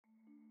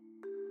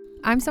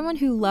I'm someone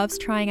who loves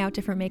trying out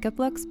different makeup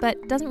looks,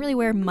 but doesn't really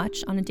wear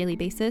much on a daily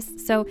basis,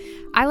 so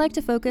I like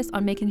to focus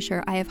on making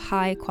sure I have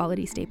high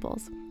quality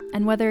staples.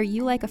 And whether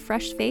you like a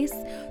fresh face,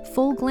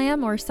 full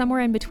glam, or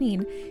somewhere in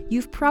between,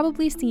 you've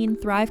probably seen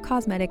Thrive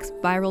Cosmetics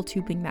Viral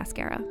Tubing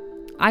Mascara.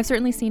 I've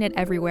certainly seen it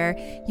everywhere.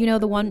 You know,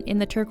 the one in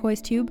the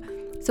turquoise tube?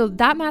 So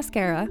that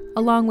mascara,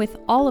 along with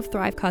all of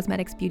Thrive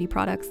Cosmetics beauty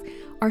products,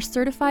 are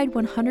certified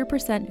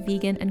 100%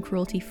 vegan and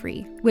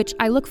cruelty-free, which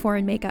I look for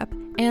in makeup,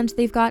 and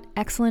they've got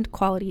excellent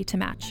quality to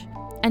match.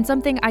 And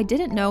something I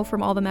didn't know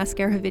from all the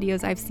mascara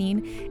videos I've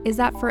seen is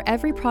that for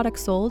every product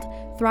sold,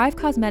 Thrive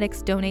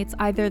Cosmetics donates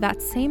either that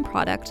same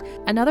product,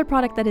 another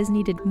product that is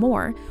needed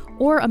more,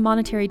 or a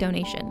monetary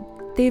donation.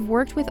 They've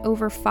worked with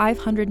over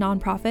 500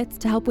 nonprofits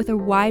to help with a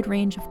wide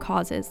range of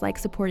causes like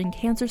supporting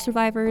cancer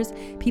survivors,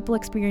 people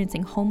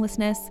experiencing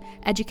homelessness,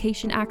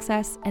 education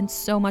access, and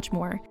so much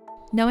more.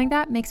 Knowing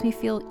that makes me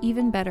feel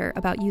even better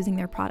about using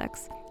their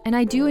products. And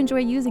I do enjoy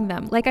using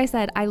them. Like I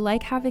said, I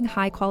like having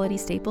high quality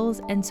staples,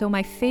 and so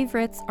my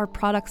favorites are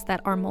products that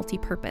are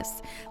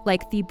multi-purpose,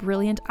 like the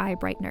Brilliant Eye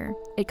Brightener.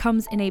 It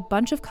comes in a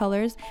bunch of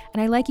colors,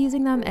 and I like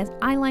using them as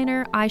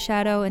eyeliner,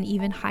 eyeshadow, and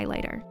even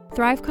highlighter.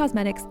 Thrive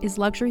Cosmetics is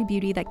luxury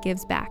beauty that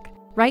gives back.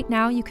 Right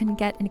now, you can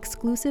get an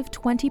exclusive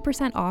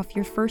 20% off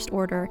your first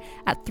order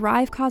at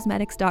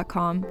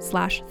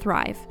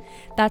thrivecosmetics.com/thrive.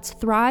 That's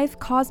Thrive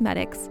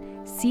Cosmetics,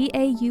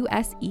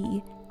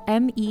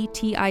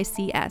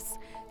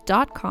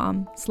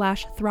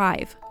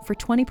 CAUSEMETICS.com/thrive for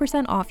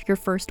 20% off your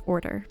first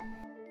order.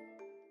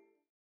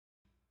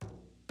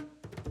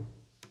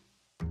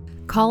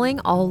 Calling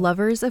all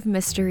lovers of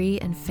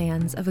mystery and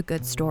fans of a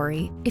good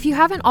story. If you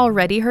haven't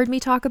already heard me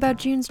talk about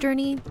June's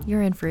Journey,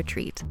 you're in for a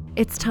treat.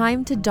 It's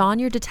time to don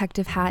your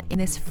detective hat in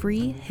this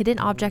free hidden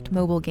object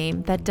mobile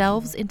game that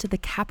delves into the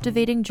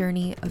captivating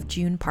journey of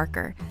June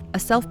Parker, a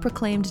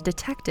self-proclaimed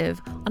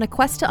detective on a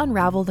quest to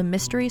unravel the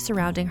mystery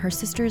surrounding her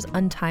sister's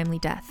untimely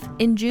death.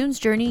 In June's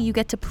Journey, you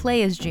get to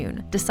play as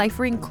June,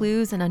 deciphering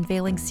clues and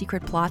unveiling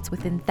secret plots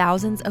within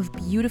thousands of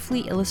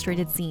beautifully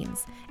illustrated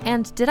scenes.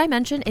 And did I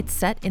mention it's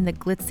set in the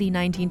glitzy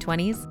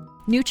 1920s?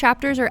 New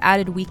chapters are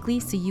added weekly,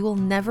 so you will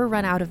never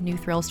run out of new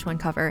thrills to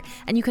uncover,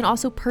 and you can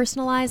also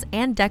personalize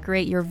and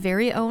decorate your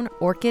very own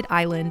Orchid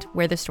Island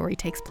where the story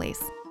takes place.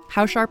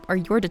 How sharp are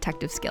your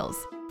detective skills?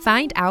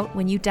 Find out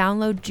when you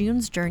download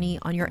June's Journey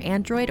on your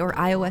Android or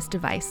iOS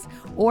device,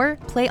 or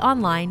play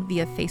online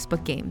via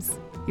Facebook Games.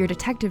 Your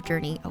detective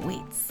journey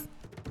awaits.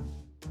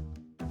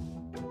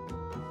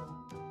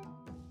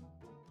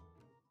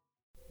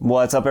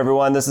 What's up,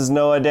 everyone? This is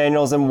Noah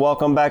Daniels, and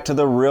welcome back to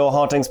the Real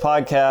Hauntings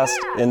Podcast.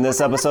 In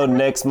this episode,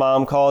 Nick's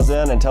mom calls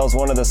in and tells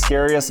one of the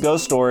scariest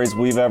ghost stories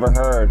we've ever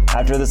heard.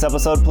 After this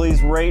episode,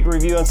 please rate,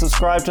 review, and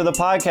subscribe to the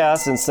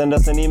podcast, and send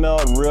us an email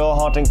at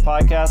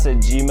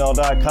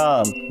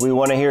realhauntingspodcast@gmail.com. We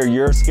want to hear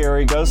your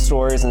scary ghost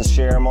stories and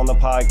share them on the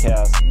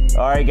podcast.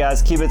 All right,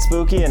 guys, keep it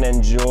spooky and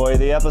enjoy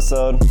the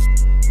episode.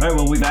 All right,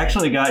 well, we've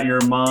actually got your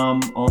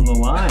mom on the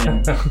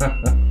line.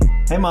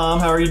 Hey, Mom,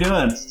 how are you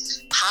doing?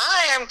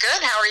 Hi, I'm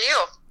good. How are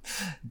you?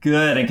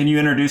 Good. And can you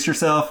introduce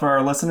yourself for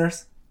our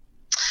listeners?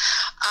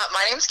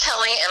 My name's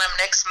Kelly, and I'm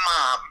Nick's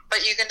mom,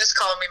 but you can just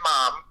call me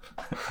Mom.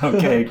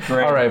 Okay,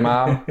 great. All right,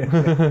 Mom.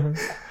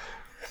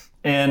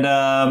 And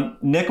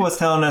Nick was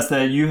telling us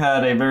that you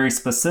had a very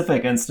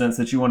specific instance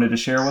that you wanted to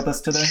share with us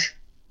today.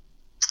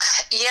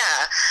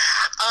 Yeah.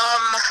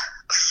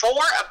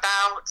 For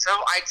about,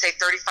 I'd say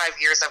 35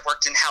 years, I've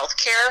worked in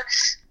healthcare,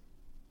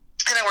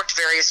 and I worked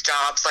various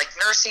jobs like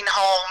nursing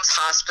homes,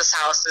 hospice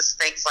houses,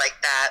 things like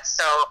that.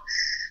 So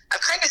I've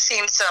kind of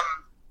seen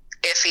some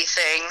iffy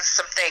things,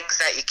 some things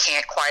that you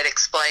can't quite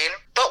explain.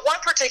 But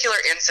one particular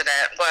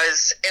incident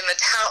was in the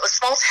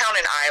small town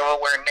in Iowa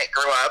where Nick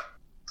grew up.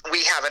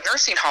 We have a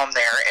nursing home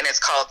there, and it's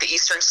called the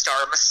Eastern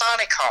Star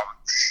Masonic Home.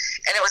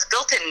 And it was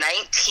built in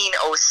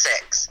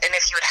 1906. And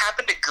if you would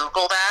happen to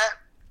Google that,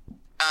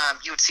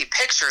 you would see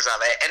pictures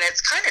of it, and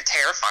it's kind of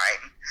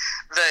terrifying.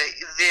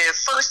 The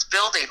first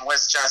building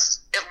was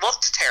it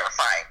looked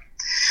terrifying.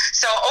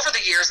 So over the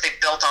years, they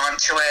built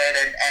onto it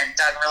and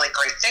done really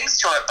great things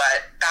to it.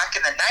 But back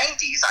in the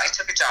 90s, I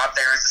took a job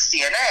there as a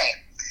CNA.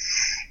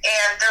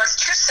 And there was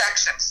two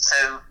sections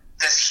to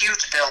this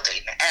huge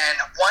building.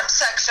 And one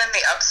section,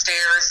 the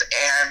upstairs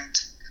and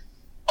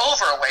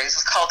over a ways,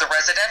 was called the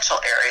residential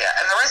area.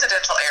 And the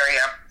residential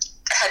area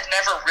had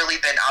never really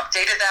been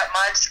updated that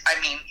much. I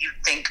mean,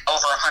 you'd think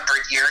over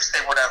 100 years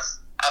they would have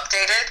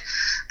updated,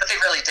 but they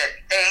really didn't.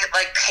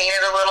 They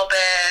painted a little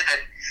bit,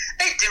 and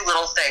they do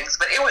little things,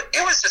 but it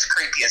was just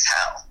creepy as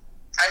hell.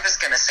 I'm just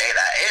gonna say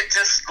that. It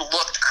just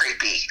looked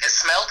creepy. It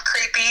smelled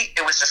creepy.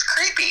 It was just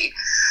creepy.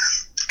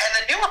 And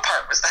the newer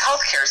part was the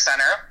healthcare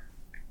center,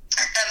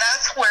 and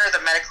that's where the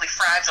medically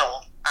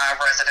fragile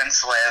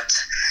residents lived.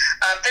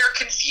 They're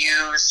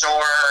confused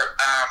or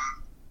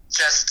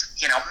just,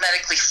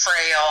 medically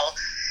frail,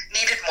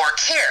 needed more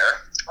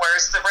care.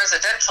 Whereas the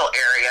residential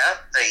area,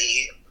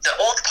 the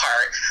old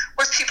part,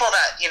 was people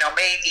that,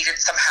 may needed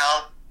some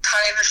help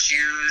tying their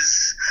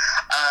shoes,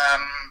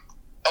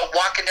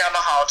 walking down the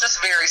hall, just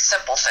very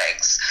simple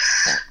things.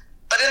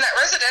 But in that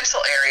residential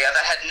residential area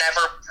that had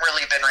never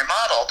really been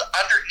remodeled.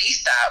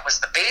 Underneath that was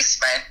the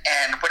basement,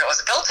 and when it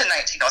was built in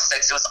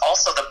 1906, it was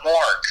also the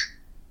morgue.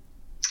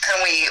 And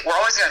we were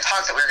always going to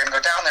talk that we were going to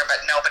go down there,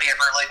 but nobody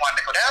ever really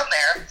wanted to go down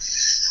there.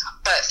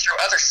 But through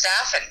other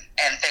staff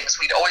and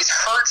things, we'd always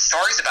heard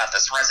stories about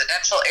this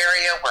residential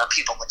area where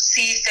people would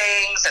see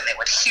things and they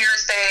would hear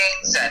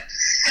things, and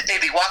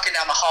they'd be walking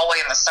down the hallway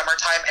in the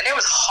summertime, and it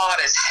was hot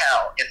as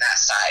hell in that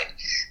side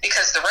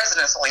because the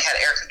residents only had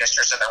air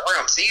conditioners in their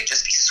room. So you'd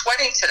just be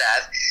sweating to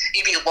death.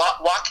 You'd be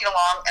walking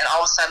along, and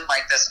all of a sudden,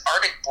 like, this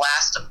Arctic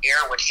blast of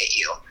air would hit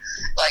you.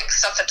 Like,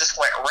 something just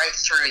went right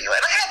through you.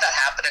 And I had that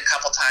happen a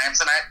couple times,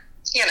 and I,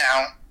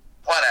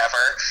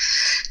 whatever.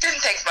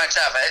 Didn't think much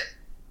of it.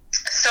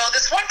 So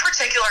this one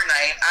particular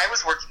night, I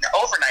was working the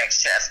overnight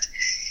shift,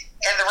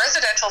 and the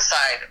residential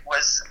side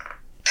was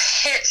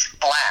pitch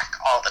black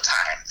all the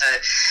time.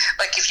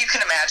 Like, if you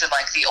can imagine,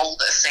 like, the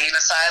old insane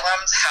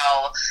asylums,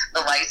 how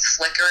the lights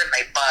flicker and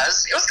they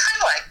buzz, it was kind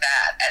of like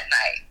that at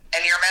night.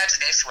 And your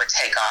imagination would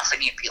take off,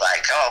 and you'd be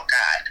like, oh,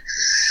 God.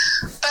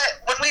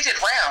 But when we did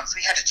rounds,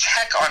 we had to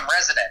check on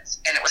residents,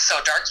 and it was so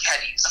dark you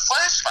had to use a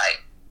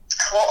flashlight.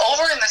 Well,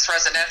 over in this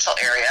residential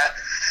area,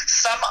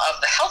 some of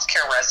the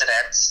healthcare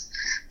residents,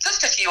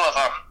 just a few of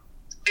them,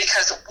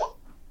 because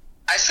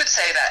I should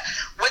say that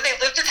when they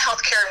lived in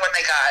healthcare and when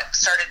they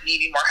started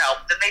needing more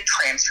help, then they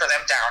transfer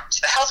them down to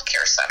the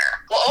healthcare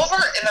center. Well, over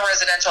in the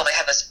residential, they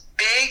had this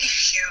big,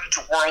 huge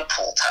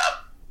Whirlpool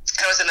tub.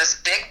 And it was in this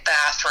big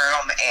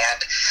bathroom, and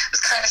it was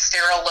kind of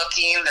sterile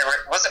looking. There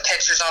wasn't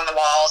pictures on the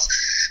walls,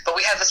 but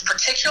we had this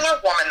particular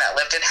woman that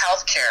lived in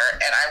healthcare,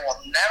 and I will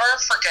never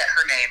forget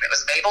her name. It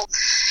was Mable,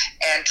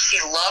 and she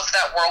loved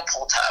that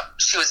Whirlpool tub.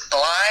 She was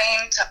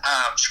blind.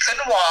 She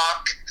couldn't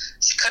walk.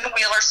 She couldn't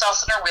wheel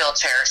herself in her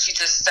wheelchair. She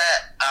just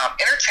sat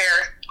in her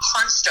chair,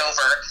 hunched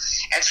over,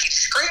 and she'd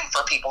scream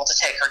for people to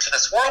take her to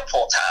this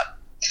Whirlpool tub.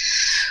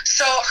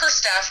 So her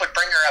staff would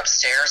bring her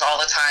upstairs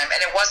all the time, and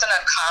it wasn't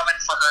uncommon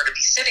for her to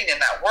be sitting in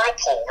that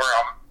Whirlpool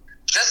room,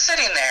 just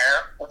sitting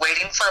there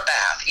waiting for a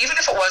bath. Even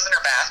if it wasn't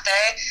her bath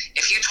day,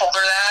 if you told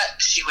her that,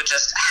 she would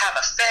just have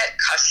a fit,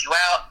 cuss you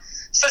out.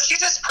 So she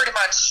just pretty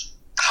much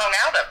hung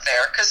out up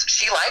there because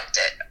she liked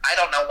it. I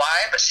don't know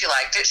why, but she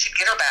liked it. She'd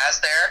get her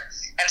baths there,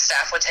 and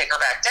staff would take her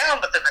back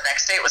down, but then the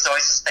next day it was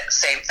always the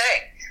same thing.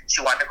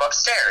 She wanted to go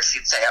upstairs.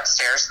 She'd stay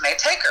upstairs, and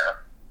they'd take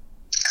her.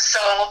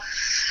 So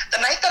the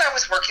night that I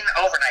was working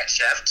the overnight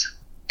shift,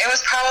 it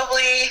was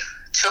probably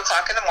 2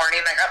 o'clock in the morning.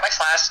 I got my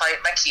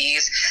flashlight, my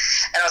keys,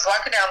 and I was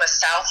walking down the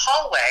south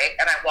hallway,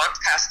 and I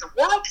walked past the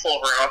Whirlpool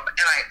room,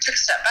 and I took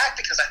a step back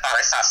because I thought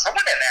I saw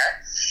someone in there,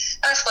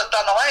 and I flipped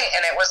on the light,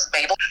 and it was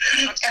Mable.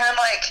 And I'm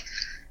like,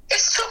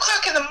 it's 2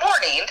 o'clock in the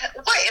morning.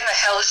 What in the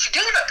hell is she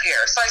doing up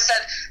here? So I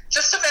said,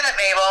 just a minute,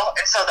 Mable.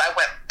 And so I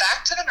went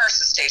back to the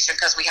nurse's station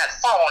because we had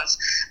phones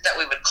that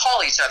we would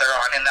call each other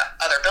on in the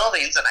other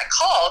buildings. And I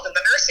called, and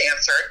the nurse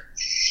answered.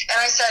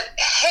 And I said,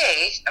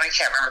 hey, and I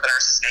can't remember the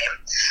nurse's name.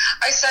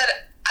 I said,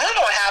 I don't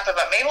know what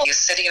happened, but Mable is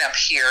sitting up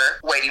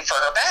here waiting for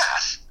her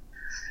bath.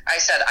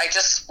 I said, I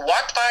just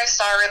walked by,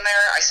 saw her in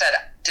there. I said,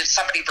 did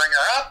somebody bring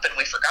her up and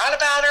we forgot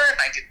about her and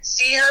I didn't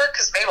see her?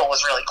 Because Mable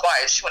was really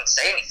quiet. She wouldn't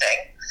say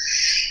anything.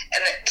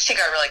 And then she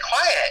got really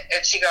quiet,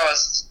 and she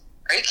goes,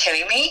 are you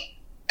kidding me?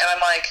 And I'm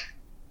like,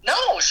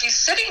 no, she's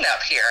sitting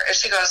up here. And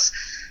she goes,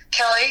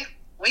 Kelly,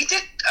 we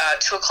did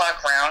 2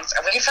 o'clock rounds,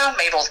 and we found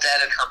Mable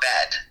dead in her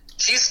bed.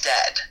 She's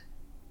dead.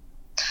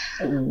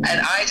 Ooh.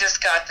 And I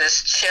just got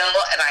this chill,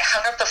 and I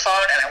hung up the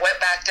phone, and I went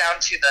back down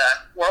to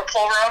the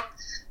Whirlpool room.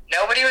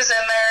 Nobody was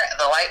in there.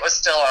 The light was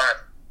still on.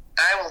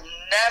 I will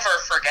never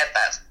forget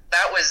that.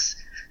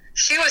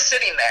 She was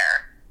sitting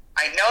there.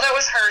 I know that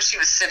was her. She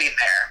was sitting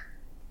there.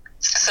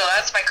 So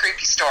that's my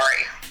creepy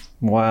story.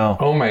 Wow.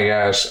 Oh my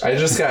gosh. I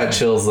just got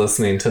chills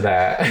listening to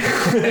that.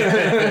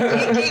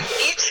 It gave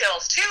me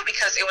chills too,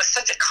 because it was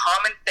such a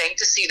common thing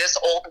to see this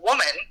old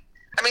woman.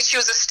 I mean, she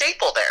was a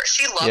staple there.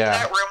 She loved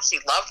that room. She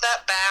loved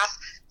that bath.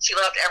 She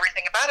loved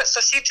everything about it.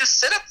 So she'd just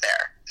sit up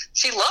there.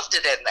 She loved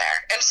it in there.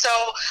 And so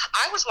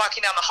I was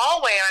walking down the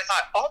hallway, and I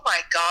thought, oh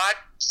my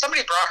God,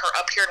 somebody brought her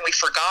up here and we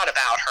forgot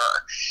about her.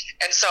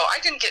 And so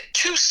I didn't get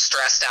too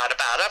stressed out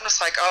about it. I'm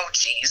just like, oh,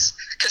 geez,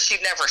 because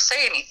she'd never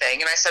say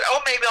anything. And I said, oh,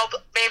 maybe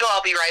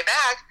I'll be right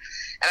back.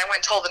 And I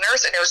went and told the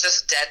nurse, and it was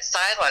just dead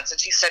silence. And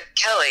she said,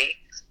 Kelly,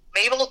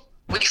 Mable,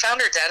 we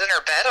found her dead in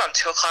her bed on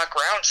 2 o'clock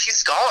round.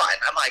 She's gone.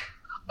 I'm like,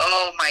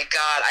 oh my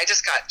God, I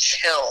just got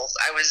chills.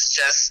 I was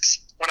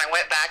just... When I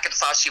went back and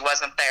saw she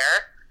wasn't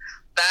there,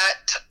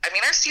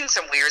 I've seen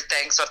some weird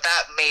things, but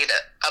that made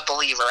a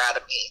believer out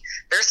of me.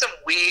 There's some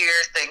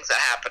weird things that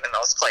happen in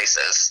those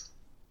places.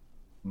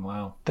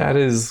 Wow. That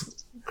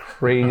is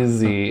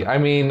crazy. I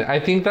mean, I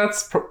think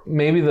that's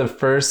maybe the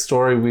first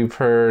story we've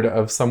heard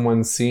of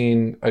someone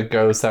seeing a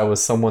ghost that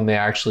was someone they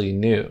actually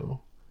knew.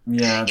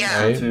 Yeah,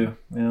 right? Too.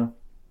 Yeah.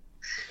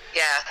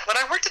 Yeah, when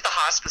I worked at the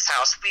hospice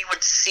house, we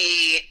would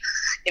see,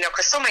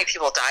 because so many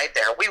people died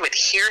there, we would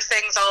hear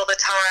things all the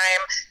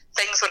time.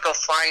 Things would go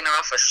flying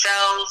off of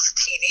shelves.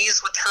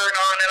 TVs would turn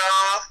on and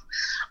off.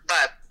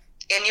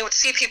 And you would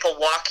see people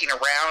walking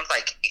around,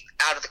 like,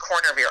 out of the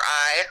corner of your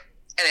eye,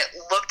 and it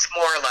looked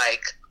more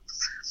like,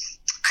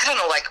 I don't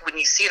know, like when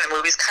you see in the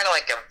movies, kind of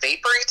like a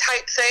vapory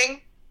type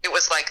thing. It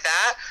was like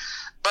that.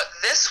 But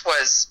this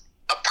was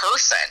a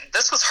person.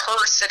 This was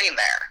her sitting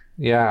there.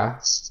 Yeah.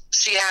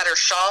 She had her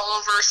shawl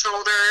over her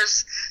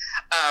shoulders.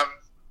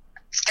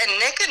 And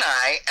Nick and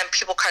I, and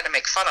people kind of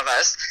make fun of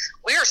us,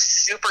 we are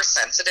super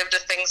sensitive to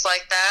things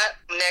like that.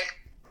 Nick,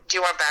 do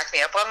you want to back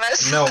me up on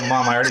this? No,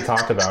 Mom, I already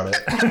talked about it.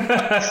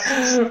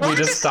 We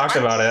just talked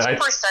about it. I'm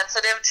super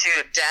sensitive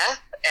to death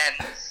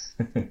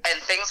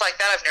and things like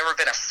that. I've never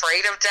been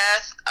afraid of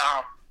death.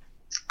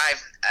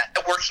 I've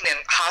working in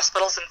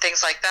hospitals and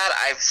things like that.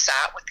 I've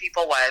sat with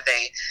people while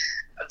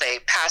they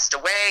passed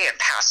away and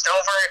passed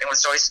over, and it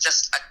was always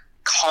just a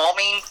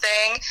calming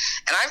thing.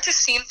 And I've just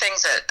seen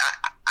things that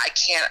I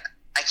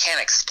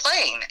can't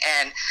explain.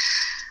 And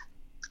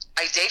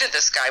I dated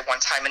this guy one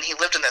time, and he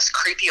lived in this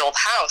creepy old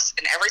house,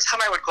 and every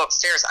time I would go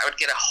upstairs, I would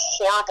get a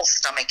horrible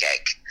stomach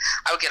ache.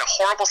 I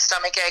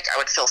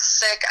would feel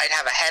sick. I'd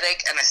have a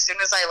headache, and as soon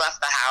as I left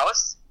the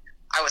house,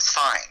 I was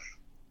fine.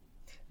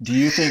 Do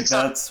you think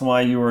that's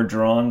why you were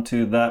drawn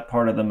to that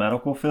part of the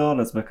medical field,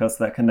 is because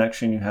that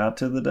connection you had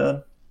to the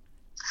dead?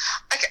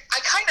 I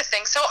kind of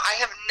think so. I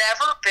have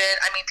never been,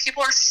 I mean,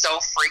 people are so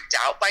freaked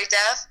out by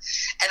death,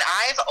 and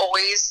I've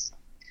always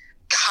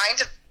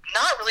kind of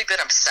not really been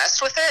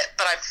obsessed with it,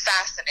 but I'm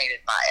fascinated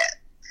by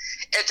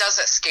it. It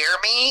doesn't scare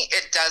me.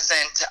 It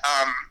doesn't,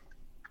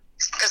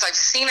 because I've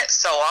seen it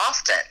so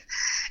often.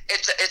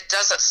 It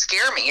doesn't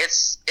scare me.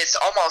 It's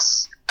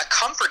almost a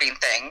comforting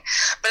thing.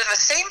 But in the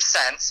same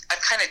sense, I'm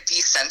kind of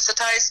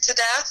desensitized to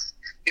death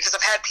because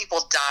I've had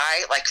people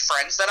die, like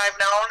friends that I've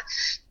known,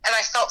 and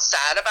I felt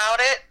sad about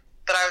it,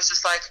 but I was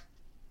just like,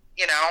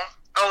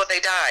 oh, they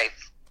died.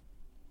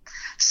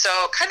 So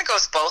it kind of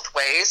goes both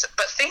ways,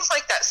 but things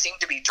like that seem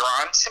to be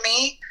drawn to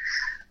me.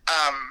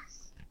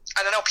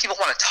 I don't know, people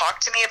want to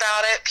talk to me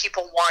about it.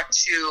 People want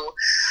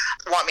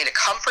me to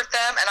comfort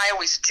them, and I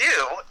always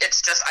do.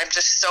 It's just, I'm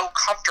just so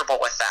comfortable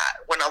with that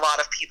when a lot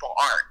of people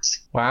aren't.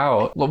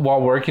 Wow.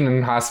 While working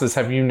in hospice,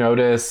 have you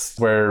noticed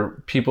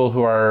where people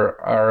who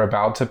are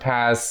about to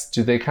pass,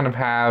 do they kind of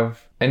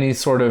have any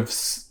sort of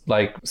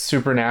like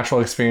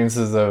supernatural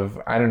experiences of,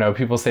 I don't know,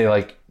 people say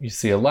like you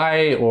see a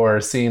light, or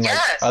seeing like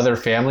other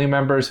family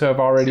members who have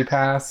already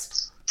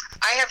passed?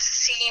 I have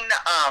seen,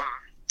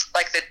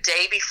 like the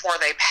day before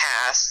they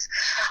pass,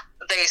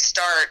 they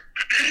start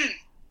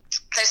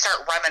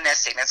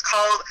reminiscing. It's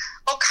called,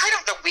 kind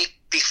of the week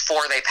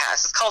before they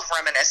pass. It's called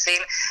reminiscing,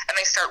 and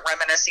they start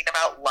reminiscing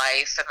about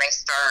life, and they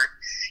start,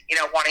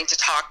 wanting to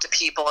talk to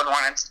people and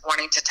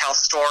wanting to tell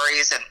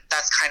stories, and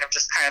that's kind of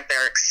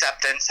their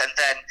acceptance. And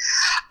then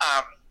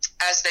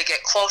as they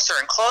get closer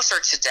and closer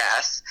to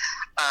death,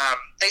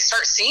 they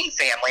start seeing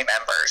family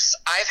members.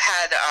 I've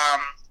had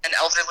an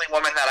elderly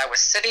woman that I was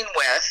sitting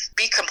with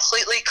be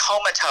completely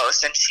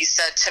comatose, and she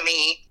said to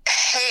me,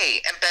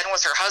 "Hey," and Ben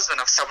was her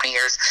husband of so many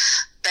years,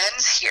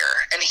 "Ben's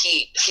here, and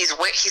he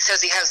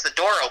says he has the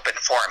door open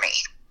for me."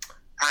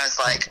 I was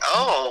like,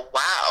 "Oh,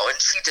 wow." And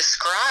she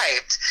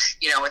described,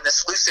 in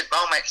this lucid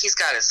moment, he's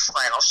got his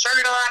flannel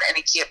shirt on, and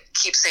he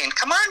keeps saying,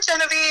 "Come on,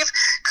 Genevieve,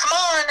 come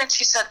on." And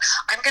she said,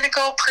 "I'm going to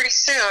go pretty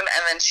soon."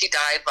 And then she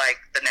died like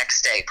the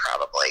next day,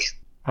 probably.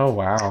 Oh,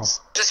 wow.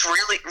 Just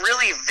really,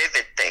 really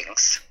vivid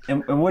things.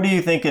 And what do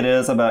you think it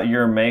is about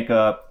your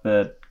makeup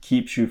that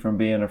keeps you from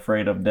being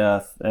afraid of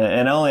death?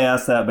 And I only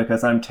ask that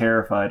because I'm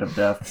terrified of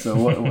death.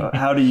 So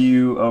how do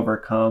you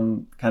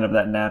overcome kind of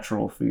that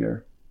natural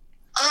fear?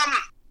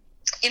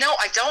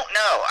 I don't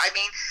know. I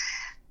mean,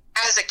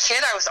 as a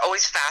kid, I was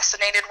always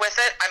fascinated with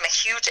it. I'm a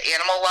huge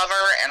animal lover,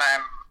 and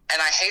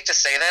I hate to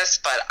say this,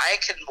 but I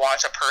can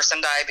watch a person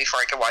die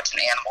before I can watch an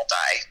animal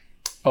die.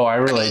 Oh, I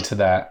relate to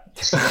that.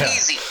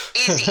 Easy.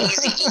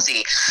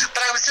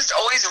 But I was just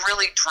always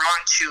really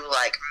drawn to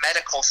like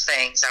medical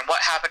things and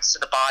what happens to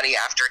the body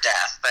after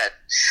death, but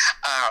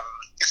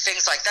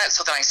things like that.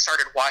 So then I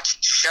started watching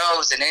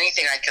shows, and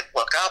anything I could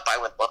look up, I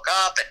would look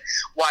up, and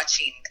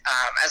watching,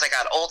 as I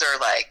got older,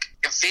 like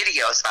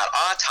videos about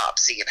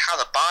autopsy and how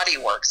the body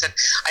works. And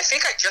I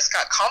think I just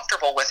got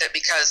comfortable with it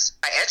because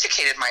I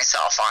educated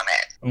myself on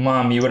it.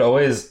 Mom,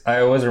 I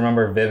always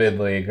remember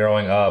vividly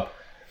growing up,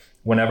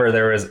 whenever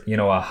there was,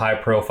 a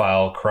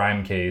high-profile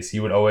crime case,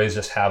 you would always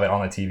just have it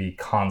on the TV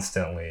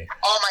constantly.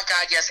 Oh, my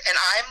God, yes. And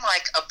I'm,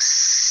 like,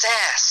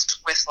 obsessed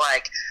with,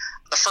 like,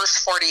 the first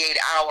 48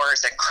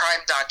 hours and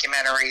crime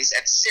documentaries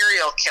and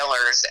serial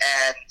killers.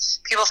 And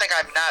people think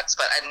I'm nuts,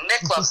 and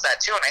Nick loves that,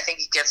 too, and I think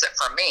he gets it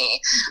from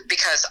me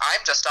because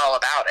I'm just all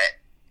about it.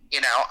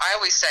 I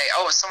always say,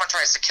 if someone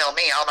tries to kill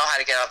me, I'll know how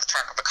to get out of the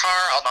trunk of the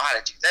car. I'll know how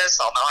to do this.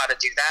 I'll know how to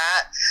do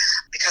that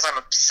because I'm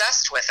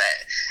obsessed with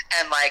it.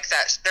 And like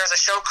that, there's a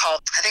show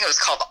called, I think it was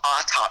called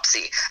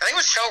Autopsy. I think it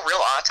would show real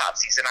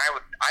autopsies, and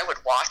I would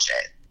watch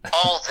it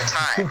all the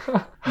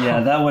time. Yeah,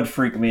 that would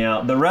freak me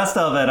out. The rest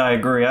of it, I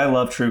agree. I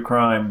love true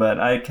crime, but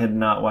I could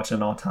not watch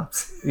an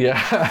autopsy.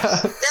 Yeah.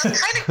 That's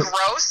kind of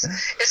gross.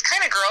 It's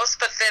kind of gross,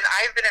 but then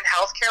I've been in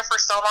healthcare for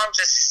so long,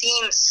 just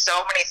seeing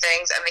so many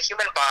things, and the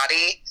human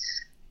body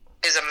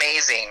is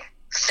amazing.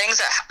 things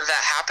that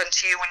happen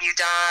to you when you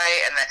die,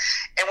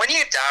 and when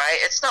you die,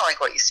 it's not like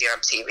what you see on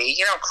TV.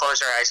 You don't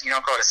close your eyes and you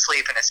don't go to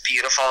sleep and it's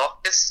beautiful.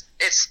 It's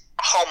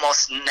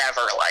almost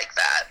never like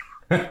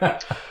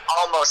that.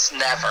 Almost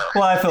never.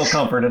 Well, I feel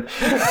comforted.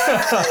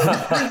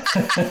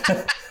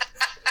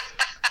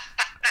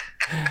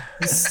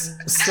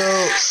 So,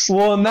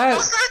 well, and that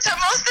most of the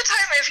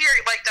time, if you're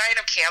like dying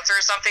of cancer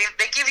or something,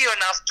 they give you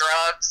enough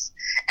drugs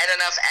and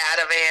enough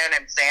Ativan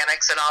and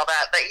Xanax and all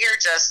that you're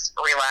just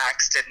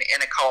relaxed and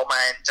in a coma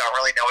and don't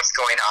really know what's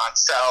going on.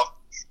 So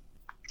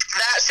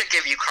that should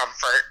give you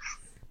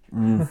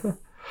comfort.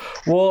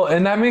 Well,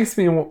 and that makes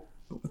me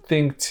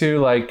think too,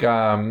 like,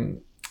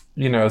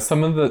 you know,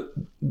 some of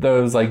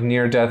those like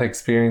near-death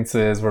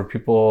experiences where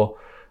people,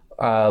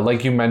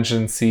 like you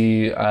mentioned,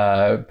 see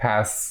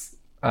past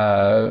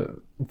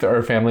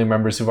or family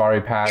members who've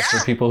already passed, or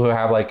people who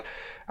have like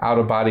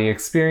out-of-body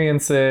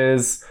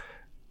experiences.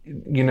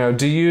 You know,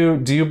 do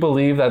you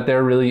believe that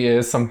there really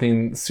is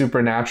something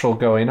supernatural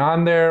going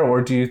on there,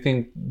 or do you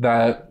think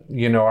that,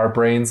 you know, our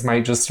brains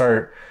might just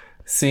start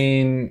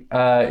seeing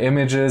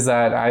images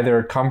that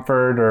either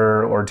comfort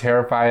or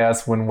terrify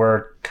us when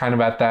we're kind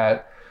of at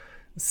that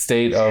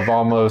state of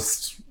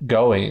almost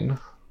going?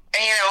 And,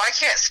 you know, I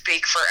can't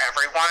speak for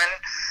everyone.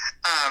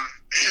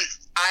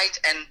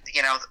 And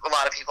you know, a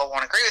lot of people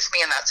won't agree with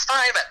me, and that's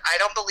fine. But I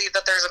don't believe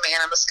that there's a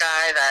man in the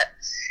sky that,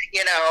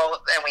 you know,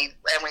 and we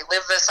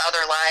live this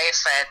other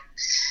life.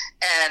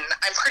 And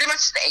I'm pretty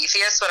much an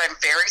atheist, but I'm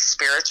very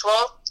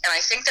spiritual. And I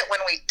think that when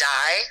we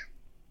die,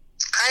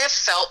 I have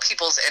felt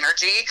people's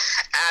energy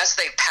as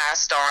they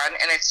passed on,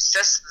 and it's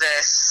just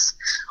this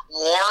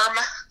warm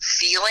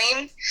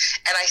feeling.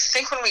 And I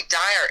think when we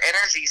die, our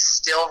energy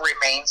still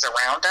remains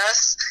around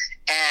us.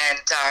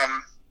 And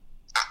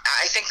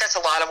I think that's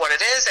a lot of what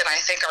it is, and I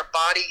think our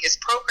body is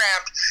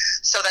programmed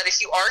so that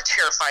if you are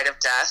terrified of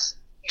death,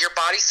 your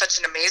body's such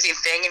an amazing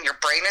thing and your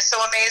brain is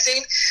so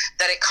amazing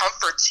that it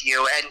comforts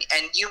you, and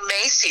you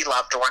may see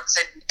loved ones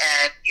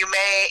and you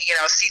may, you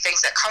know, see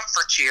things that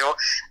comfort you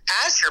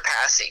as you're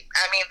passing.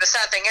 I mean, the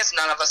sad thing is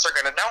none of us are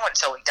going to know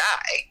until we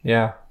die.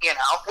 Yeah. You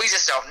know, we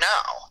just don't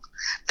know.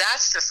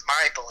 That's just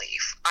my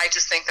belief. I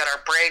just think that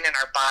our brain and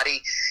our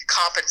body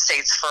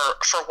compensates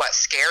for what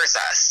scares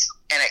us,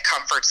 and it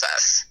comforts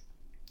us.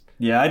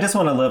 Yeah, I just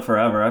want to live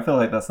forever. I feel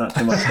like that's not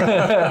too much. That's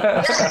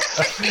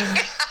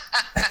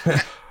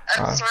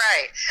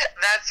right.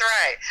 That's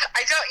right.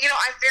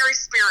 I'm very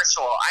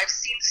spiritual. I've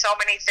seen so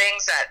many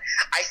things that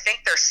I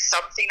think there's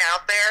something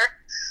out there.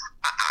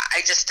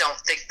 I just don't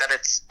think that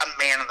it's a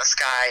man in the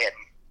sky, and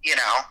you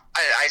know,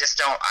 I just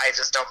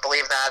don't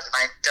believe that, and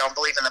I don't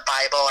believe in the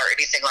Bible or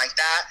anything like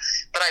that.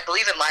 But I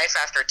believe in life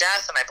after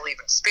death, and I believe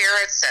in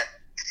spirits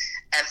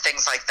and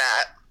things like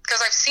that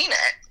because I've seen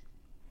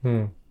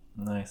it.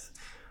 Nice.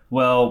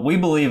 Well, we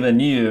believe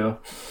in you,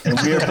 and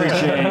we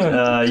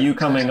appreciate you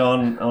coming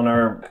on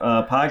our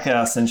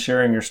podcast and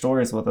sharing your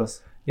stories with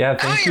us. Yeah,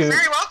 thank you. You're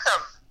very welcome.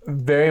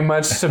 Very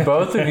much to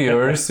both of you.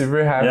 We're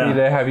super happy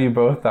to have you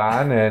both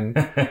on, and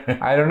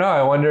I don't know.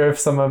 I wonder if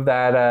some of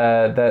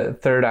that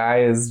third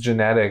eye is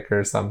genetic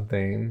or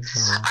something.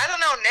 I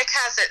don't know. Nick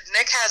has it.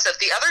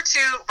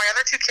 My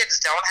other two kids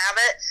don't have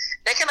it.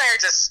 Nick and I are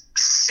just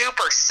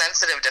super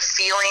sensitive to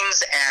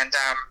feelings, and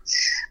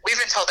we've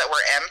been told that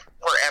we're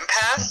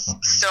empaths,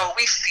 so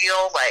we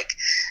feel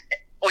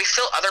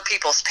other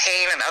people's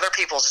pain and other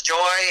people's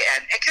joy,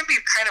 and it can be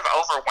kind of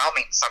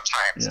overwhelming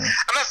sometimes. Yeah.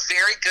 I'm a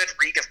very good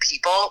read of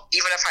people.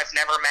 Even if I've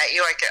never met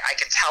you, I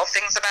can tell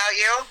things about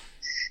you,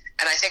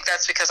 and I think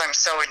that's because I'm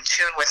so in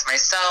tune with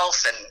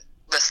myself and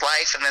this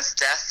life and this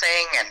death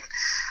thing, and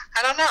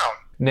I don't know.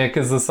 Nick,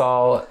 does this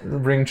all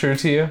ring true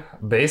to you?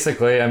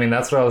 Basically, I mean,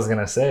 that's what I was going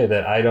to say,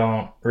 that I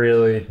don't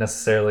really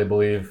necessarily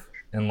believe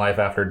in life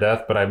after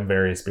death, but I'm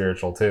very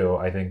spiritual too.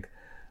 I think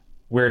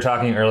we were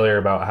talking earlier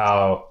about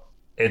how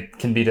it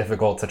can be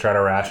difficult to try to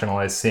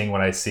rationalize seeing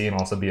what I see and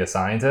also be a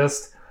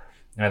scientist.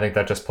 And I think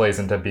that just plays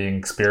into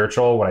being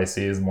spiritual. What I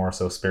see is more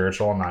so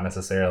spiritual, not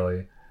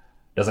necessarily,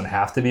 doesn't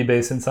have to be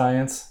based in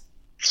science.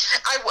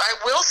 I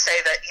will say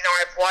that, you know,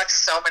 I've watched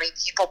so many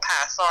people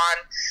pass on,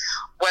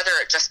 whether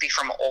it just be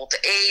from old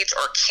age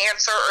or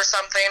cancer or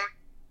something.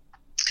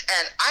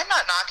 And I'm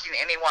not knocking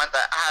anyone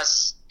that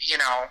has, you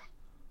know,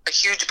 a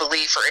huge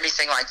belief or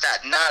anything like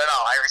that. Not at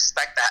all. I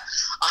respect that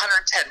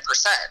 110%.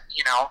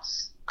 You know,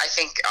 I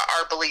think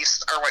our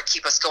beliefs are what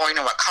keep us going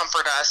and what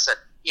comfort us and,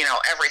 you know,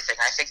 everything.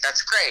 I think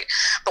that's great.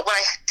 But what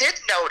I did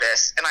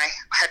notice, and I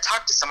had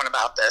talked to someone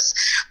about this,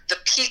 the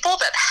people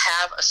that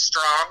have a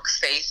strong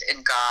faith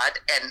in God,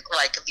 and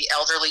like the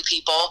elderly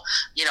people,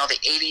 you know, the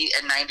 80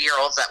 and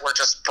 90-year-olds that were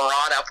just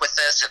brought up with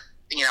this, and,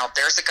 you know,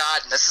 there's a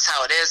God and this is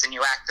how it is and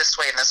you act this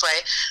way and this way,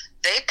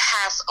 they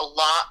pass a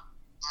lot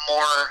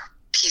more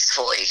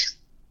peacefully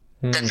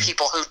than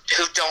people who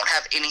don't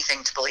have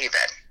anything to believe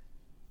in.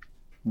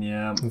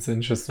 Yeah. That's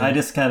interesting. I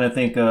just kind of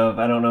think of,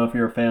 I don't know if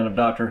you're a fan of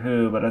Doctor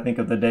Who, but I think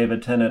of the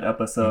David Tennant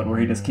episode where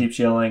he just keeps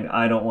yelling,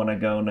 I don't want to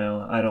go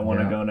now. I don't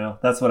want to go now.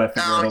 That's what I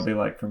figure it'll be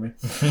like for me.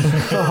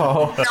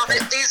 No,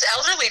 these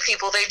elderly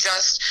people, they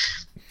just,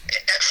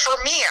 for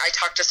me, I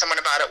talked to someone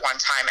about it one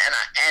time,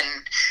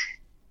 and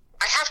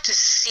I have to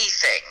see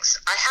things.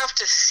 I have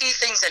to see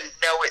things and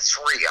know it's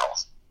real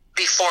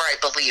before I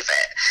believe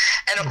it.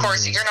 And of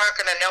course, you're not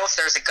going to know if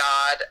there's a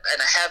God and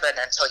a heaven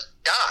until you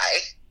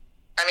die.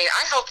 I mean,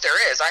 I hope there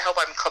is. I hope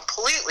I'm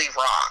completely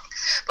wrong,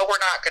 but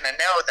we're not going to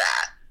know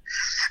that.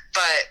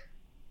 But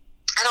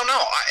I don't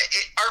know.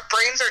 Our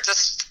brains are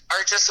just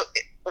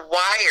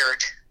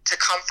wired to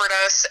comfort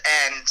us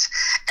and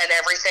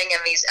everything.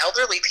 And these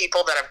elderly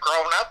people that have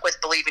grown up with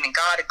believing in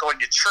God and going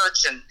to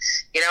church, and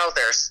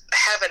there's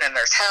heaven and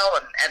there's hell,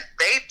 and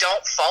they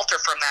don't falter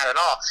from that at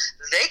all.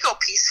 They go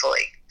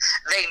peacefully.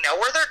 They know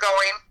where they're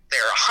going.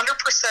 They're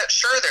 100%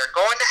 sure they're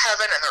going to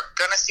heaven, and they're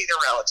going to see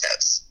their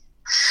relatives.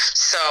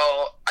 So,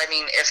 I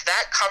mean, if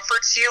that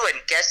comforts you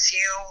and gets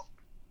you,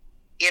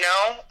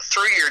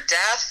 through your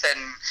death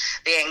and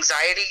the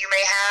anxiety you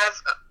may have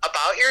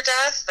about your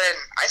death, then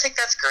I think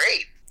that's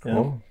great.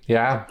 Cool.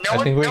 Yeah,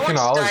 I think we can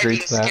all agree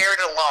to that. Scared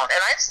and alone,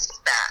 and I've seen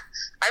that.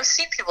 I've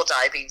seen people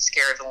die being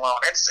scared and alone.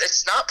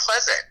 It's not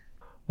pleasant.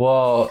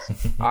 Well,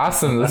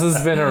 awesome. This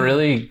has been a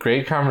really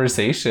great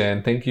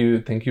conversation. Thank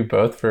you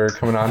both for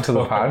coming on to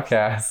the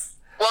podcast.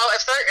 Well,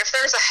 if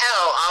there's a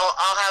hell,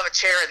 I'll have a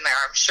chair in there,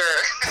 I'm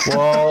sure.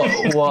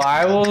 Well,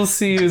 I will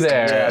see you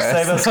there. Yeah,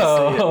 save us to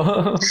see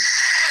you.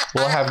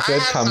 We'll have good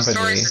company. I have some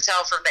stories to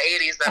tell from the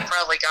 80s that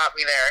probably got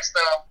me there, so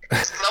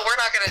we're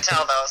not going to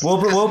tell those.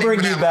 We'll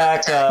bring you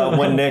back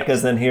when Nick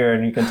is in here,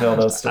 and you can tell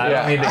those stories. I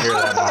don't need to hear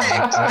that, Mom.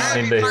 I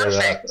don't need to hear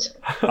that.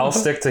 I'll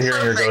stick to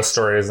hearing your ghost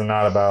stories and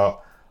not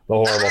about the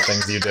horrible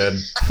things you did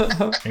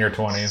in your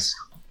 20s.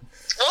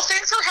 Well,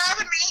 thanks for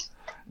having me.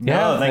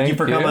 Yeah, thank you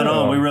for coming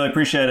on. We really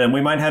appreciate it. And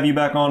we might have you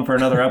back on for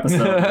another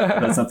episode.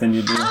 That's something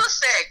you do.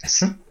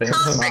 Perfect. I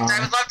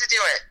would love to do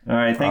it. All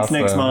right. Thanks, awesome.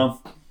 Nick's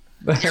mom.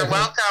 You're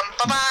welcome.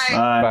 Bye-bye.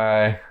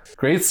 Bye.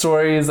 Great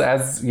stories.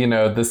 As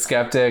the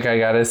skeptic, I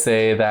gotta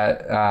say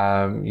that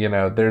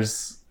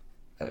there's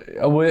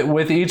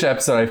with each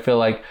episode, I feel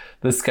like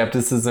the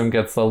skepticism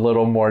gets a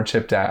little more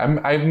chipped at.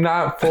 I'm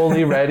not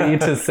fully ready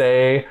to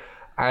say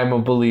I'm a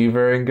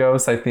believer in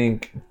ghosts. I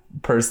think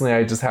personally,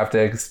 I just have to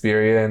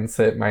experience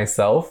it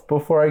myself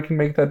before I can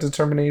make that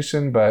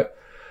determination. But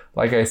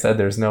like I said,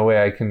 there's no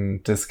way I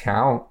can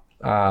discount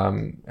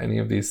any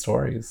of these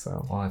stories.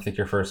 So, well, I think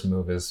your first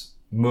move is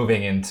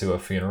moving into a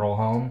funeral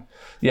home.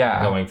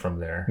 Yeah, going from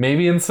there.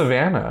 Maybe in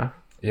Savannah.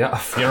 Yeah, a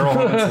funeral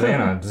home in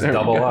Savannah. Just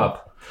double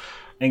up.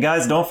 And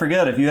guys, don't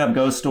forget, if you have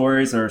ghost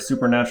stories or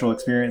supernatural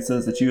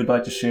experiences that you would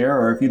like to share,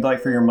 or if you'd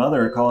like for your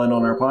mother to call in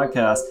on our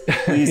podcast,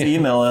 please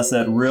email us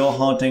at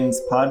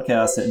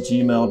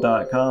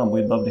realhauntingspodcast@gmail.com.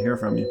 We'd love to hear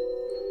from you.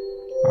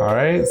 All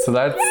right, so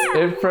that's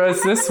it for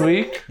us this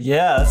week.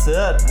 Yeah, that's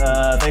it.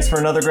 Thanks for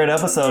another great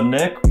episode,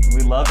 Nick.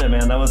 We loved it,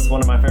 man. That was one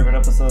of my favorite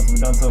episodes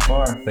we've done so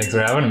far. Thanks for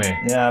having me.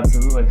 Yeah,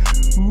 absolutely.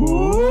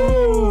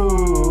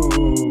 Ooh.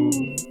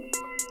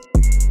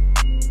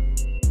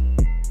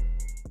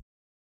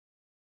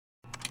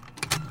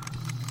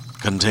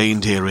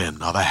 Contained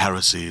herein are the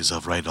heresies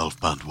of Radolf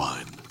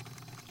Burntwine,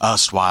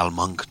 erstwhile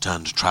monk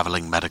turned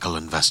traveling medical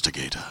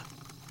investigator.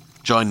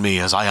 Join me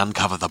as I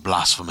uncover the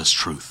blasphemous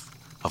truth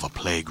of a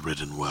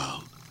plague-ridden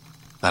world,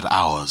 that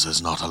ours is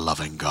not a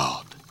loving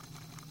God,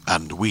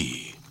 and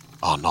we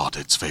are not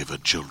its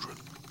favored children.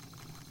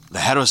 The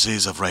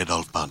heresies of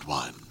Radolf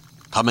Burntwine,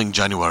 coming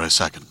January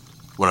 2nd,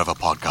 wherever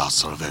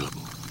podcasts are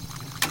available.